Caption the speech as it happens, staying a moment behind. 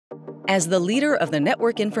As the leader of the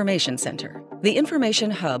Network Information Center, the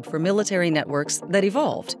information hub for military networks that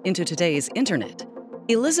evolved into today's Internet,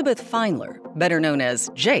 Elizabeth Feinler, better known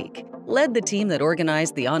as Jake, led the team that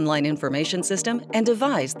organized the online information system and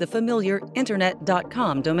devised the familiar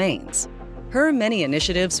Internet.com domains. Her many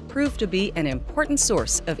initiatives proved to be an important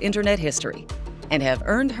source of Internet history and have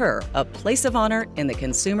earned her a place of honor in the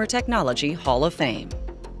Consumer Technology Hall of Fame.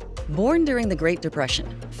 Born during the Great Depression,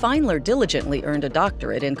 Feinler diligently earned a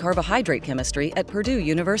doctorate in carbohydrate chemistry at Purdue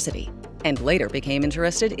University and later became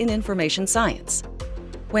interested in information science.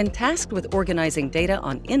 When tasked with organizing data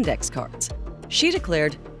on index cards, she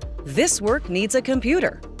declared, "This work needs a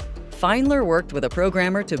computer." Feinler worked with a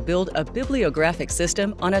programmer to build a bibliographic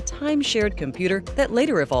system on a time-shared computer that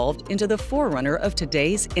later evolved into the forerunner of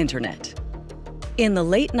today's Internet. In the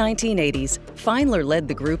late 1980s, Feinler led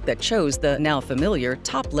the group that chose the now familiar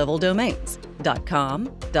top-level domains .com,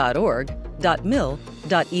 .org, .mil,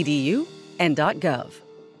 .edu, and .gov.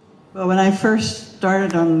 Well, when I first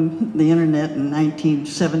started on the Internet in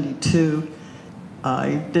 1972,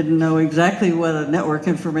 I didn't know exactly what a network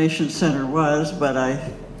information center was, but I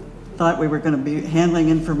thought we were going to be handling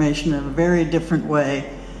information in a very different way,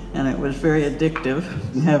 and it was very addictive.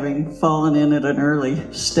 Having fallen in at an early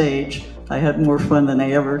stage, I had more fun than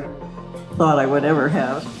I ever thought I would ever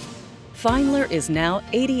have. Feinler is now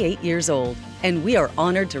 88 years old, and we are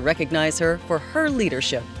honored to recognize her for her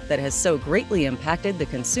leadership that has so greatly impacted the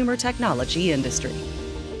consumer technology industry.